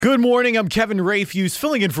Good morning. I'm Kevin Rafuse,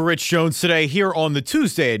 filling in for Rich Jones today here on the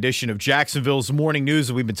Tuesday edition of Jacksonville's Morning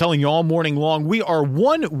News. We've been telling you all morning long, we are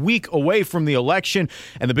 1 week away from the election,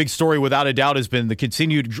 and the big story without a doubt has been the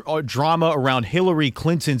continued drama around Hillary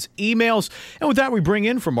Clinton's emails. And with that, we bring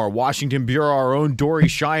in from our Washington Bureau our own Dori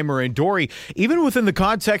Scheimer. And Dori, even within the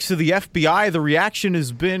context of the FBI, the reaction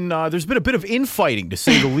has been, there's been a bit of infighting, to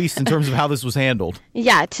say the least, in terms of how this was handled.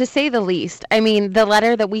 Yeah, to say the least. I mean, the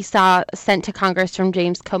letter that we saw sent to Congress from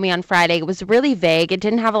James Comey on Friday was really vague. It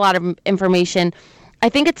didn't have a lot of information. I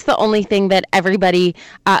think it's the only thing that everybody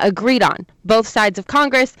agreed on. Both sides of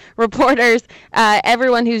Congress, reporters,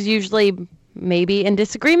 everyone who's usually maybe in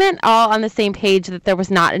disagreement, all on the same page that there was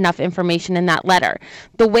not enough information in that letter.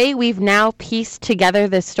 The way we've now pieced together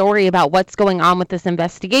this story about what's going on with this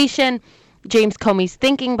investigation, James Comey's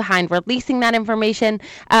thinking behind releasing that information,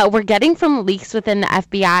 we're getting from leaks within the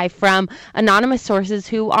FBI from anonymous sources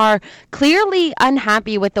who are clearly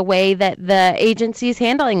unhappy with the way that the agency is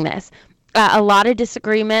handling this. A lot of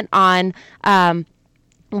disagreement on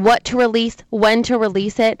what to release, when to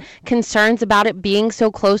release it, concerns about it being so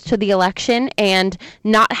close to the election and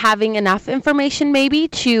not having enough information maybe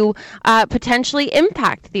to potentially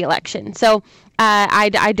impact the election. So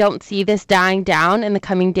I don't see this dying down in the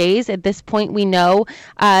coming days. At this point, we know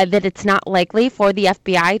that it's not likely for the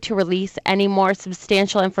FBI to release any more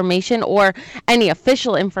substantial information or any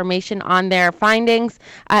official information on their findings,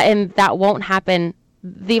 and that won't happen.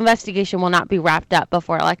 The investigation will not be wrapped up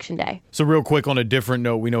before Election Day. So real quick, on a different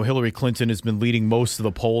note, we know Hillary Clinton has been leading most of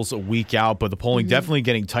the polls a week out, but the polling definitely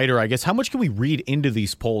getting tighter. I guess, how much can we read into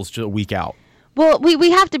these polls just a week out? Well, we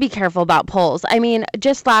have to be careful about polls. I mean,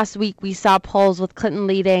 just last week we saw polls with Clinton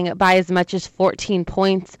leading by as much as 14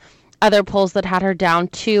 points. Other polls that had her down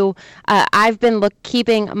 2. I've been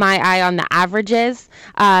keeping my eye on the averages.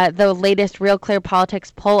 The latest Real Clear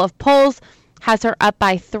Politics poll of polls has her up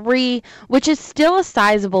by 3, which is still a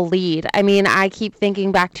sizable lead. I mean, I keep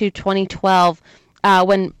thinking back to 2012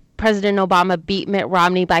 when President Obama beat Mitt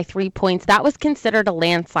Romney by 3 points. That was considered a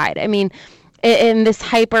landslide. I mean, in this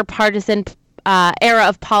hyper-partisan era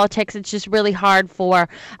of politics, it's just really hard for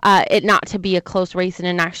it not to be a close race in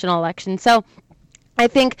a national election. So I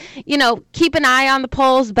think, keep an eye on the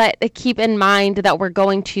polls, but keep in mind that we're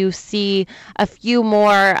going to see a few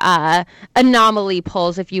more anomaly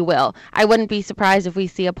polls, if you will. I wouldn't be surprised if we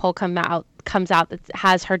see a poll comes out that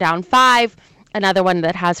has her down 5, another one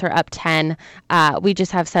that has her up 10. We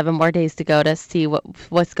just have 7 more days to go to see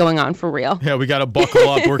what's going on for real. Yeah, we got to buckle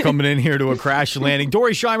up. We're coming in here to a crash landing.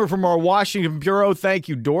 Dori Scheimer from our Washington Bureau. Thank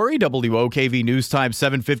you, Dori. WOKV News Time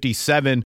 7:57.